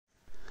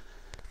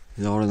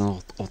Idag är det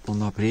den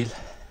 8 april.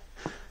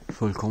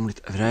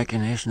 Fullkomligt vräker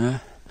ner snö.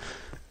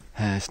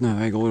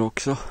 Snöade igår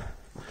också.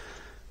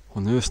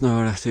 Och nu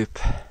snöar det typ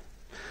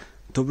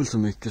dubbelt så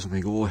mycket som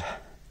igår.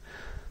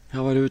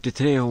 Jag var ute i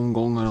 3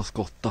 omgångar och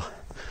skotta.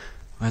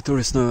 Och jag tror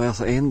det snöar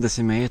alltså 1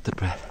 decimeter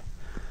per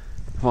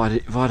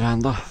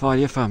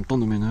varje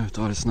 15 minut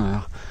var det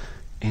snöa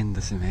 1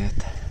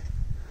 decimeter.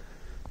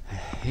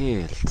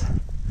 Helt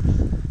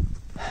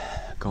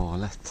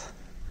galet.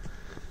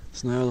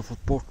 Snö har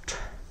fått bort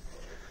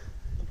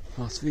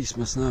massvis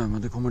med snö,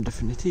 men det kommer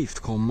definitivt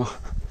komma.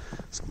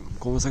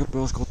 Kommer säkert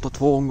behöva skotta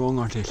 2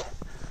 omgångar till.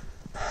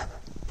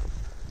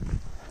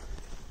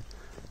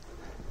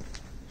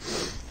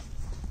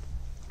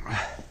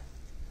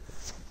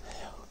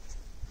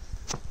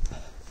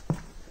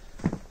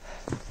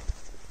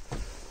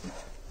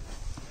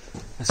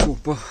 Jag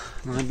sopade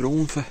den här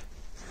bron för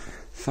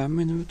 5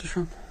 minuter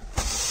sedan.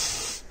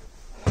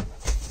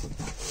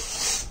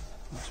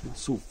 Här ska man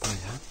sopa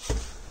igen.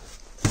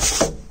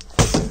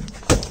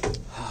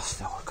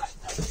 Jag orkar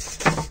inte.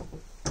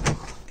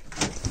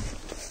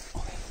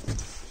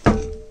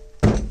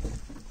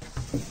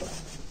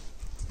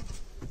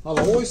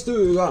 Hallå i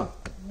stugan!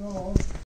 Ja.